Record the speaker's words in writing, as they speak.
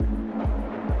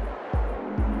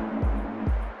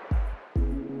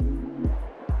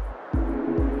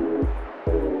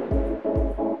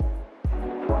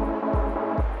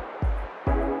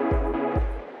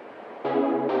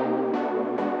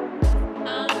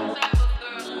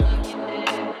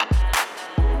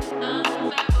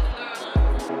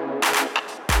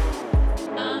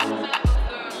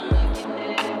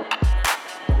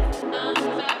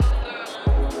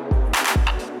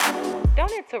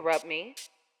interrupt me.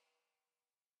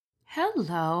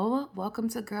 Hello, welcome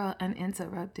to Girl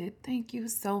Uninterrupted. Thank you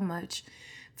so much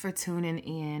for tuning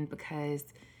in because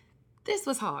this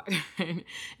was hard.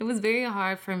 It was very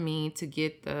hard for me to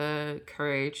get the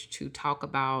courage to talk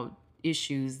about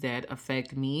issues that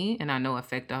affect me and I know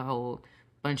affect a whole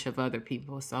bunch of other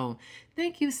people. So,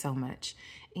 thank you so much.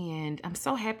 And I'm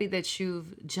so happy that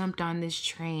you've jumped on this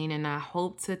train, and I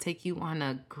hope to take you on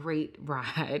a great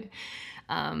ride.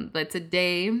 But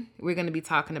today we're going to be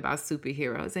talking about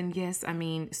superheroes. And yes, I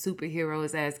mean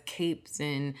superheroes as capes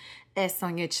and S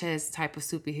on your chest type of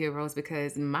superheroes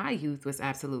because my youth was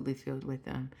absolutely filled with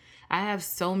them. I have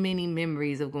so many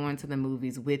memories of going to the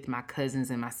movies with my cousins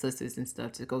and my sisters and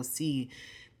stuff to go see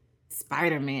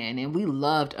Spider-Man, and we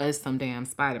loved us some damn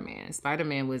Spider-Man.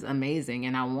 Spider-Man was amazing,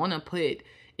 and I want to put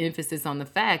emphasis on the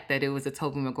fact that it was a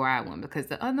Tobey Maguire one because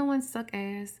the other ones suck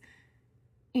ass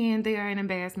and they are an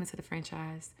embarrassment to the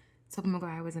franchise. Tobey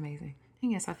Maguire was amazing.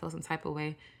 And yes, I feel some type of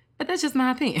way, but that's just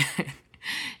my opinion.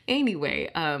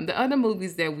 Anyway, the other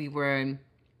movies that we were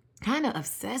kind of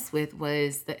obsessed with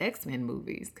was the X-Men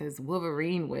movies because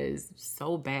Wolverine was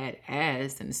so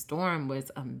badass and Storm was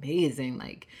amazing.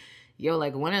 Like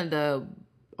one of the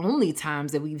only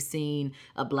times that we've seen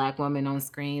a black woman on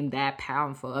screen that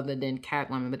powerful other than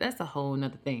Catwoman, but that's a whole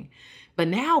nother thing. But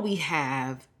now we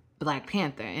have Black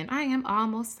Panther, and I am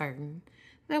almost certain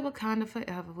that Wakanda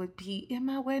Forever would be in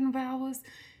my wedding vows,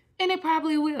 and it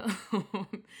probably will.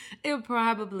 It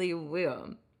probably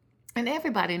will. And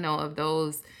everybody know of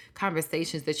those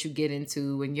conversations that you get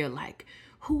into when you're like,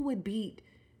 who would beat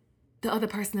the other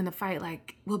person in the fight?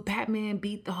 Like, will Batman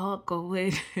beat the Hulk or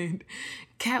would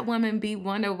Catwoman beat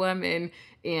Wonder Woman?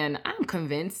 And I'm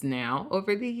convinced now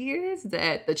over the years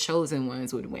that the chosen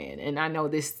ones would win. And I know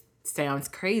this sounds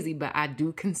crazy, but I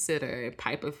do consider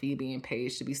Piper, Phoebe, and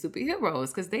Paige to be superheroes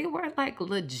because they were like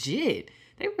legit.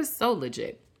 They were so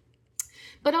legit.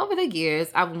 But over the years,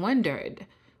 I've wondered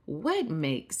what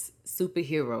makes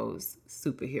superheroes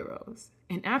superheroes.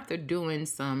 And after doing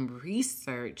some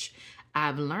research,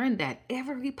 I've learned that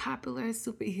every popular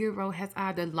superhero has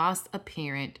either lost a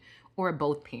parent or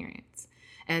both parents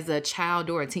as a child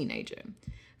or a teenager.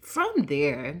 From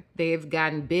there, they've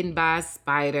gotten bitten by a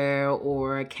spider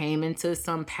or came into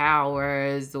some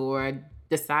powers or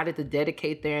decided to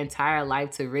dedicate their entire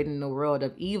life to ridding the world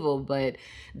of evil, but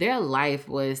their life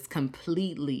was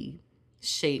completely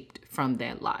shaped from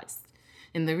that loss.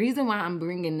 And the reason why I'm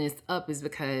bringing this up is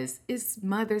because it's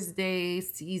Mother's Day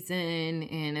season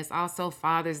and it's also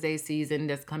Father's Day season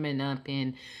that's coming up.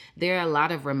 And there are a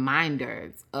lot of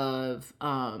reminders of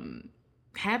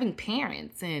having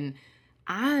parents. And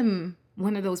I'm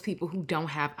one of those people who don't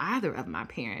have either of my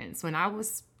parents. When I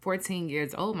was 14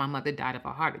 years old, my mother died of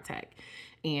a heart attack.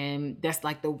 And that's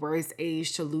like the worst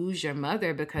age to lose your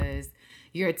mother because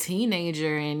you're a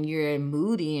teenager and you're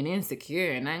moody and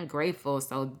insecure and ungrateful.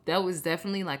 So that was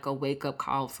definitely like a wake up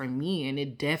call for me. And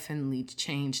it definitely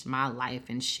changed my life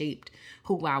and shaped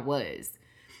who I was.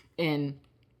 And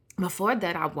before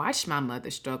that, I watched my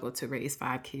mother struggle to raise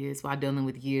 5 kids while dealing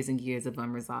with years and years of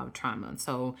unresolved trauma.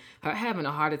 So her having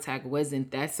a heart attack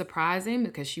wasn't that surprising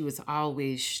because she was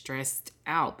always stressed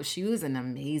out, but she was an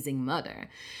amazing mother.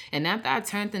 And after I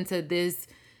turned into this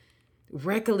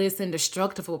reckless and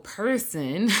destructive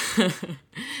person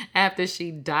after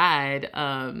she died,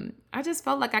 I just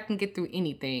felt like I can get through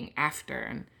anything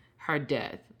after her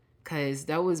death because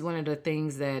that was one of the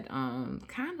things that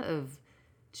kind of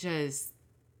just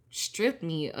stripped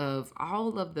me of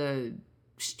all of the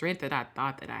strength that I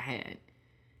thought that I had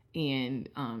and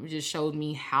just showed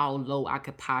me how low I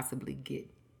could possibly get.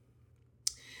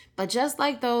 But just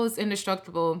like those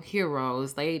indestructible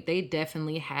heroes, they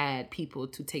definitely had people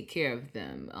to take care of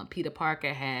them. Peter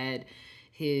Parker had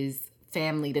his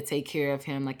family to take care of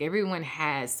him. Like everyone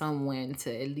had someone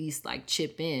to at least like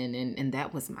chip in, and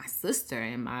that was my sister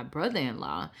and my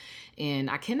brother-in-law. And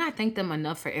I cannot thank them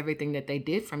enough for everything that they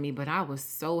did for me, but I was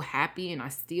so happy and I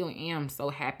still am so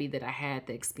happy that I had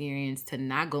the experience to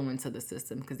not go into the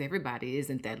system because everybody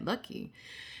isn't that lucky.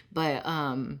 But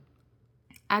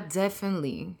I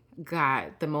definitely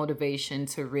got the motivation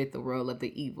to rid the world of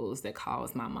the evils that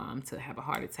caused my mom to have a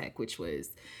heart attack, which was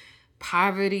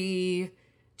poverty,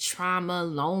 trauma,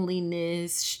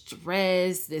 loneliness,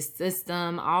 stress, the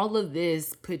system. All of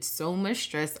this put so much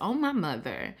stress on my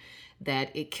mother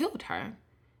that it killed her.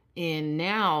 And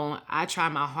now I try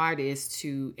my hardest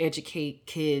to educate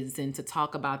kids and to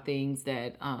talk about things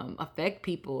that affect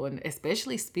people, and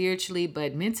especially spiritually,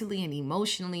 but mentally and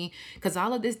emotionally, because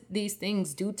all of these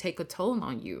things do take a toll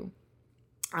on you.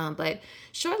 But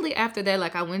shortly after that,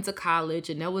 like I went to college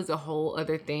and that was a whole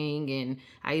other thing. And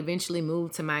I eventually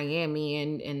moved to Miami.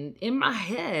 And in my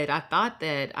head, I thought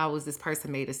that I was this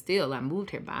person made of steel. I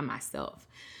moved here by myself.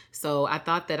 So I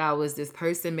thought that I was this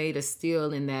person made of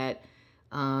steel and that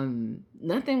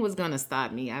nothing was going to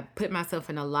stop me. I put myself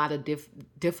in a lot of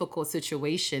difficult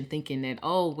situation thinking that,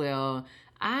 oh, well,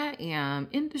 I am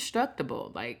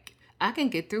indestructible. Like I can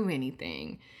get through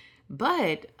anything.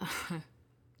 But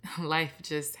life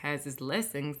just has its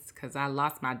lessons because I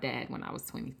lost my dad when I was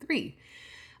 23.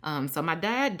 So my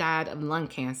dad died of lung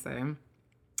cancer.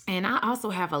 And I also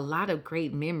have a lot of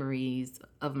great memories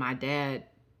of my dad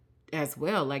as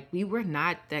well. Like we were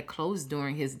not that close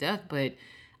during his death, but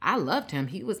I loved him.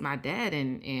 He was my dad.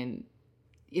 And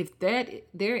if that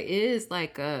there is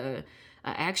like a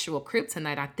actual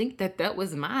kryptonite, I think that that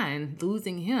was mine.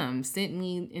 Losing him sent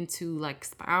me into like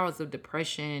spirals of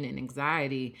depression and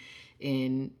anxiety,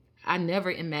 and I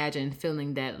never imagined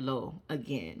feeling that low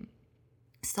again.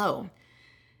 So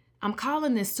I'm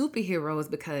calling this superheroes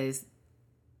because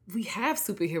we have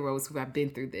superheroes who have been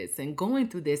through this and going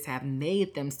through this have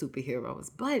made them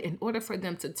superheroes. But in order for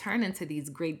them to turn into these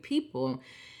great people,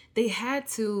 they had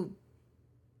to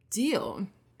deal.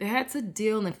 They had to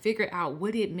deal and figure out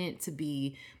what it meant to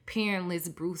be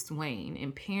parentless Bruce Wayne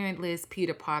and parentless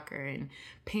Peter Parker and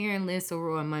parentless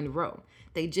Aurora Monroe.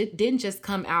 They didn't just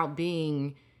come out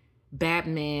being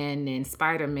Batman and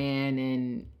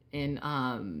Spider-Man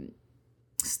and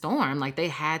Storm. Like they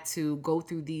had to go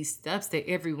through these steps that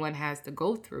everyone has to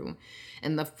go through.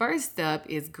 And the first step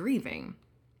is grieving.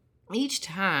 Each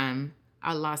time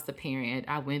I lost a parent,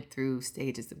 I went through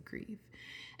stages of grief.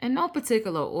 In no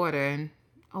particular order,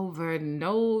 over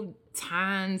no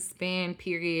time span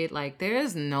period. Like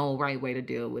there's no right way to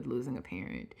deal with losing a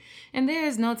parent. And there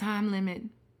is no time limit.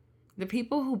 The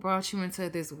people who brought you into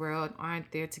this world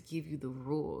aren't there to give you the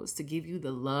rules, to give you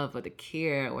the love or the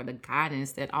care or the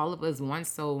guidance that all of us want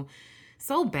so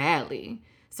badly.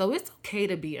 So it's okay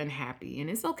to be unhappy and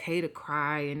it's okay to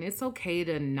cry and it's okay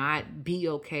to not be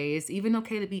okay. It's even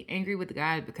okay to be angry with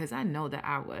God because I know that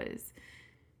I was.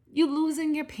 You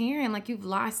losing your parent, like you've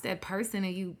lost that person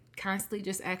and you constantly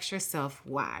just ask yourself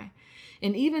why.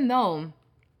 And even though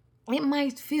it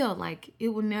might feel like it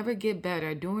will never get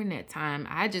better during that time,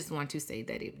 I just want to say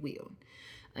that it will.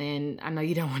 And I know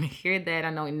you don't want to hear that. I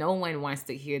know no one wants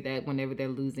to hear that whenever they're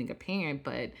losing a parent,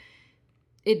 but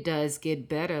it does get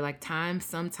better. Like time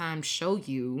sometimes show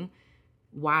you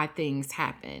why things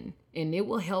happen and it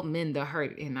will help mend the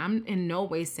hurt. And I'm in no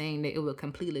way saying that it will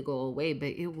completely go away, but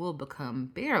it will become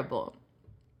bearable.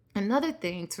 Another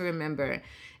thing to remember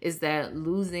is that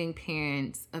losing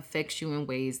parents affects you in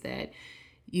ways that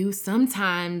you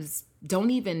sometimes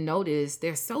don't even notice.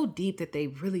 They're so deep that they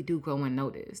really do go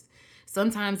unnoticed.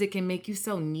 Sometimes it can make you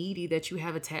so needy that you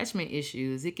have attachment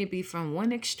issues. It can be from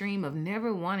one extreme of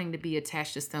never wanting to be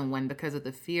attached to someone because of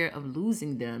the fear of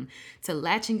losing them to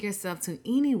latching yourself to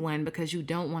anyone because you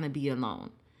don't want to be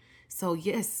alone. So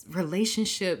yes,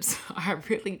 relationships are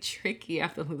really tricky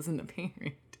after losing a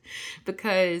parent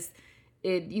because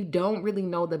you don't really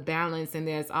know the balance and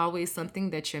there's always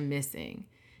something that you're missing,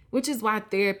 which is why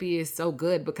therapy is so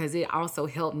good because it also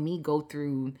helped me go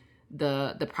through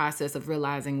the process of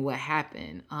realizing what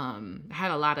happened. I had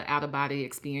a lot of out of body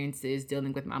experiences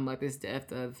dealing with my mother's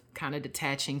death, of kind of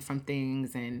detaching from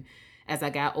things. And as I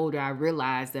got older, I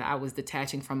realized that I was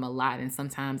detaching from a lot. And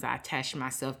sometimes I attached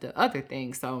myself to other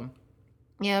things. So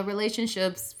yeah,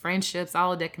 relationships, friendships,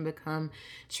 all of that can become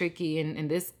tricky. And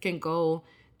this can go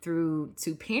through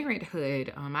to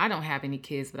parenthood. I don't have any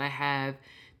kids, but I have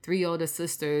three older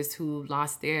sisters who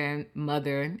lost their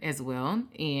mother as well.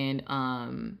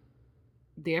 And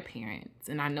their parents,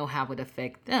 and I know how it would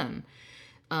affect them.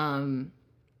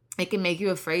 It can make you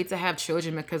afraid to have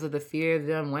children because of the fear of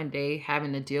them one day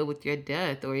having to deal with your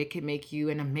death, or it can make you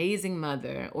an amazing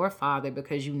mother or father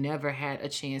because you never had a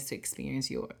chance to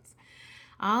experience yours.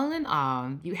 All in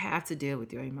all, you have to deal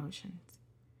with your emotions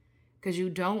because you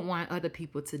don't want other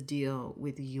people to deal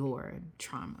with your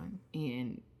trauma.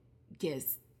 And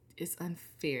yes, it's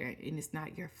unfair and it's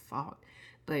not your fault,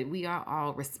 but we are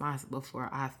all responsible for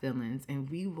our feelings, and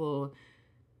we will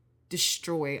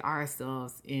destroy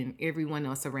ourselves and everyone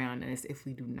else around us if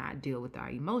we do not deal with our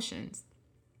emotions.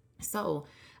 So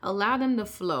allow them to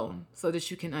flow so that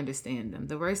you can understand them.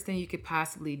 The worst thing you could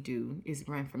possibly do is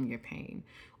run from your pain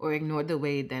or ignore the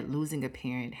way that losing a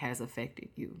parent has affected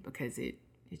you, because it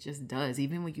just does,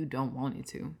 even when you don't want it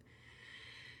to.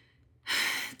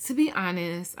 To be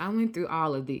honest, I went through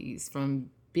all of these,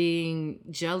 from being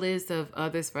jealous of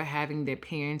others for having their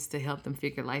parents to help them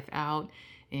figure life out,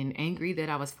 and angry that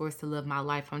I was forced to live my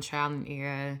life on trial and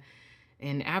error,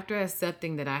 And after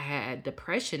accepting that I had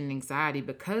depression and anxiety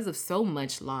because of so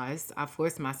much loss, I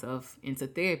forced myself into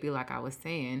therapy, like I was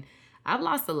saying. I've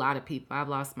lost a lot of people. I've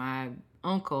lost my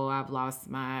uncle, I've lost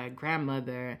my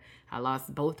grandmother, I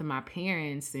lost both of my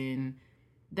parents, and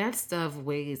that stuff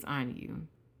weighs on you.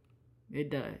 It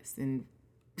does. And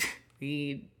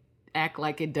we act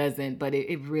like it doesn't, but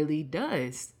it really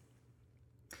does.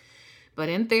 But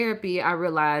in therapy, I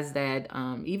realized that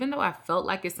even though I felt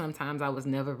like it sometimes, I was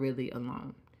never really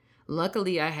alone.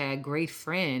 Luckily, I had great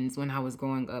friends when I was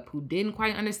growing up who didn't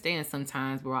quite understand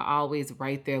sometimes, but were always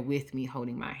right there with me,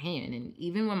 holding my hand. And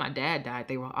even when my dad died,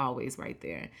 they were always right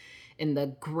there. And the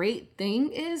great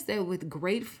thing is that with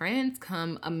great friends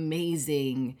come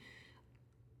amazing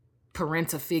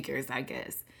parental figures, I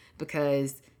guess,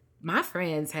 because my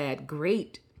friends had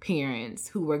great parents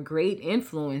who were great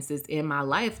influences in my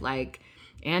life, like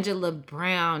Angela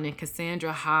Brown and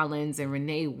Cassandra Hollins and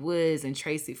Renee Woods and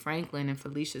Tracy Franklin and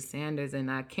Felicia Sanders.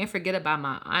 And I can't forget about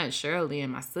my aunt Shirley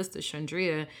and my sister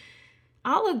Chandria.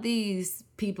 All of these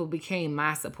people became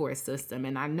my support system,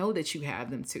 and I know that you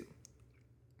have them too.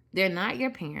 They're not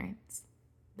your parents.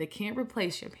 They can't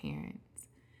replace your parents.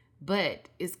 But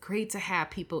it's great to have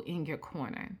people in your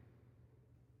corner.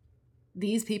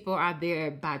 These people are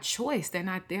there by choice. They're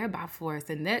not there by force.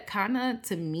 And that kind of,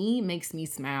 to me, makes me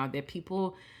smile that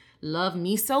people love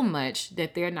me so much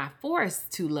that they're not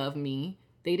forced to love me.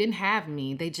 They didn't have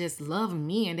me. They just love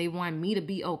me and they want me to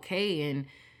be okay. And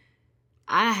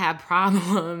I have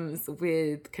problems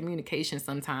with communication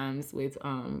sometimes with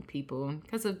people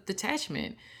because of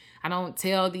detachment. I don't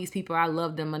tell these people I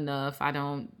love them enough. I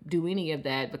don't do any of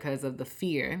that because of the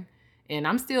fear. And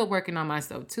I'm still working on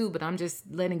myself too, but I'm just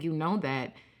letting you know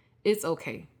that it's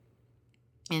okay.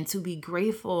 And to be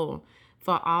grateful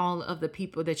for all of the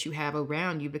people that you have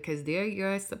around you because they're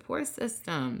your support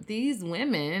system. These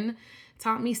women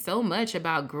taught me so much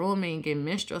about grooming and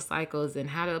menstrual cycles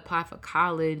and how to apply for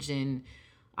college and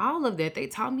all of that. They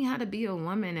taught me how to be a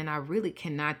woman, and I really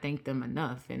cannot thank them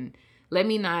enough. And let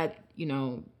me not,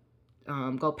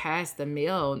 go past the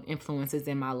male influences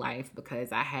in my life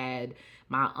because I had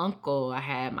my uncle, I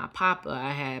had my papa,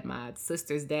 I had my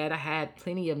sister's dad. I had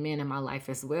plenty of men in my life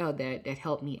as well that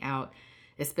helped me out,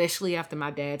 especially after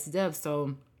my dad's death.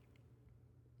 So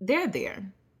they're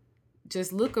there.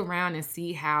 Just look around and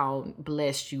see how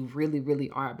blessed you really, really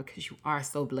are because you are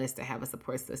so blessed to have a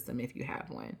support system if you have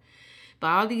one. But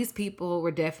all these people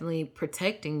were definitely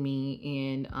protecting me,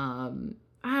 and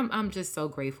I'm just so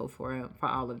grateful for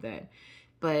all of that.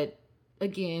 But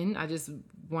again, I just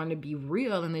want to be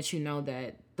real and let you know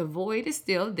that the void is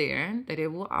still there, that it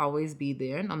will always be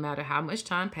there, no matter how much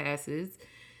time passes.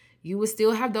 You will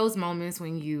still have those moments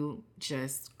when you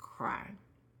just cry.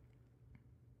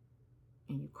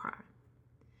 And you cry.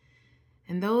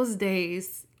 And those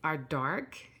days are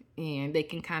dark and they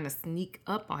can kind of sneak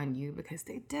up on you because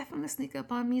they definitely sneak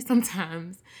up on me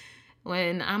sometimes.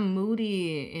 When I'm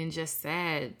moody and just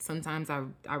sad, sometimes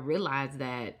I realize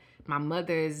that my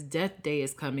mother's death day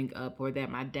is coming up or that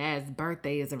my dad's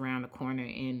birthday is around the corner,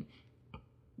 and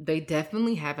they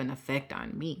definitely have an effect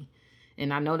on me.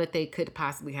 And I know that they could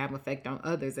possibly have an effect on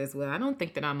others as well. I don't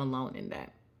think that I'm alone in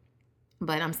that.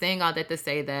 But I'm saying all that to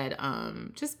say that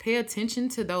just pay attention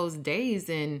to those days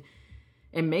and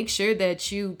make sure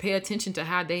that you pay attention to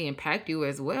how they impact you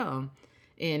as well.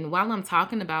 And while I'm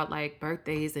talking about like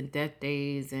birthdays and death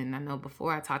days, and I know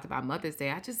before I talked about Mother's Day,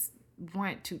 I just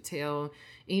want to tell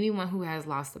anyone who has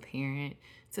lost a parent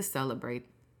to celebrate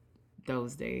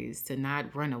those days, to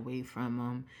not run away from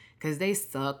them because they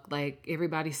suck. Like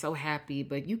everybody's so happy,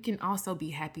 but you can also be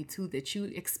happy too that you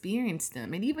experienced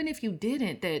them. And even if you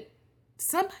didn't, that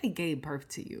somebody gave birth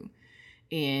to you.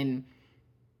 And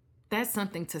that's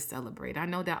something to celebrate. I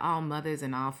know that all mothers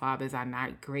and all fathers are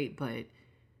not great, but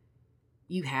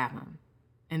you have them.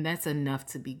 And that's enough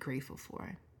to be grateful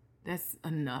for. That's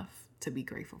enough to be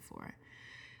grateful for.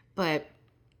 But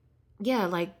yeah,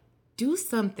 like do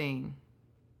something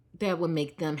that would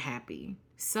make them happy.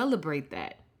 Celebrate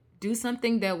that. Do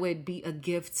something that would be a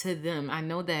gift to them. I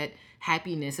know that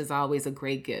happiness is always a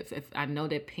great gift. I know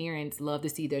that parents love to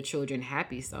see their children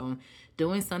happy. So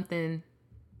doing something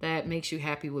that makes you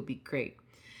happy would be great.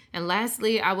 And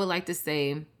lastly, I would like to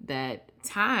say that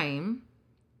time,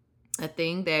 a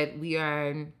thing that we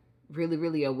are really,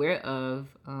 really aware of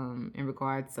in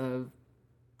regards of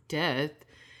death,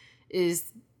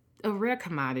 is a rare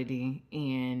commodity.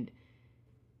 And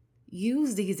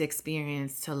use these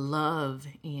experiences to love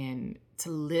and to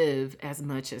live as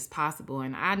much as possible.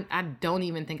 And I don't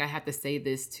even think I have to say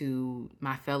this to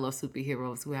my fellow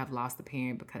superheroes who have lost a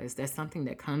parent, because that's something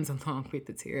that comes along with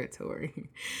the territory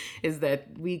is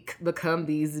that we become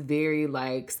these very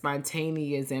like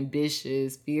spontaneous,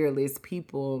 ambitious, fearless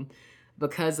people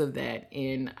because of that.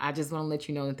 And I just want to let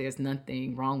you know that there's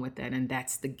nothing wrong with that. And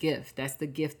that's the gift. That's the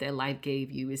gift that life gave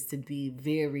you, is to be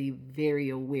very, very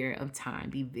aware of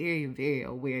time. Be very, very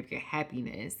aware of your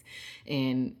happiness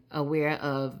and aware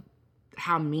of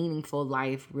how meaningful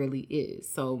life really is.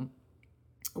 So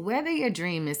whether your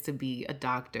dream is to be a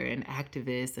doctor, an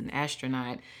activist, an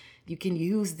astronaut, you can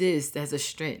use this as a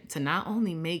strength to not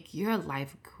only make your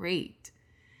life great,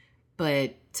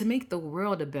 but to make the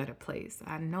world a better place.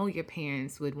 I know your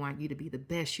parents would want you to be the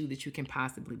best you that you can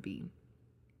possibly be.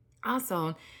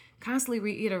 Also, constantly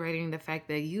reiterating the fact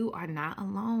that you are not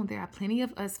alone. There are plenty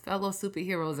of us fellow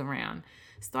superheroes around.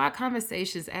 Start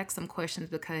conversations, ask some questions,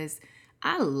 because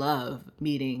I love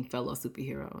meeting fellow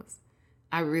superheroes.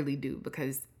 I really do,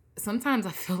 because sometimes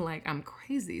I feel like I'm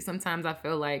crazy. Sometimes I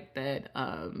feel like that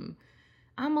I'm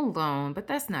alone, but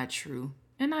that's not true.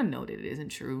 And I know that it isn't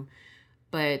true.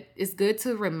 But it's good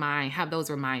to have those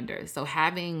reminders. So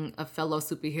having a fellow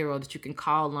superhero that you can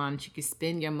call on, that you can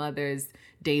spend your Mother's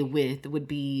Day with would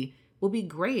be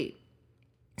great.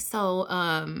 So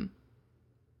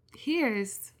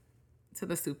here's to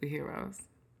the superheroes.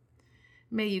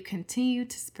 May you continue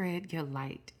to spread your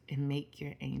light and make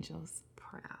your angels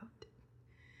proud.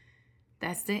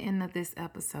 That's the end of this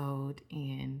episode,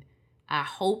 and I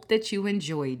hope that you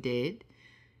enjoyed it.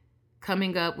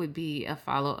 Coming up would be a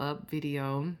follow-up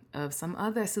video of some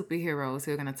other superheroes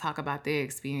who are going to talk about their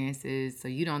experiences, so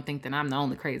you don't think that I'm the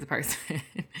only crazy person.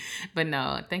 But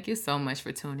no, thank you so much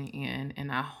for tuning in,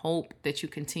 and I hope that you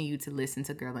continue to listen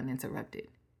to Girl Uninterrupted.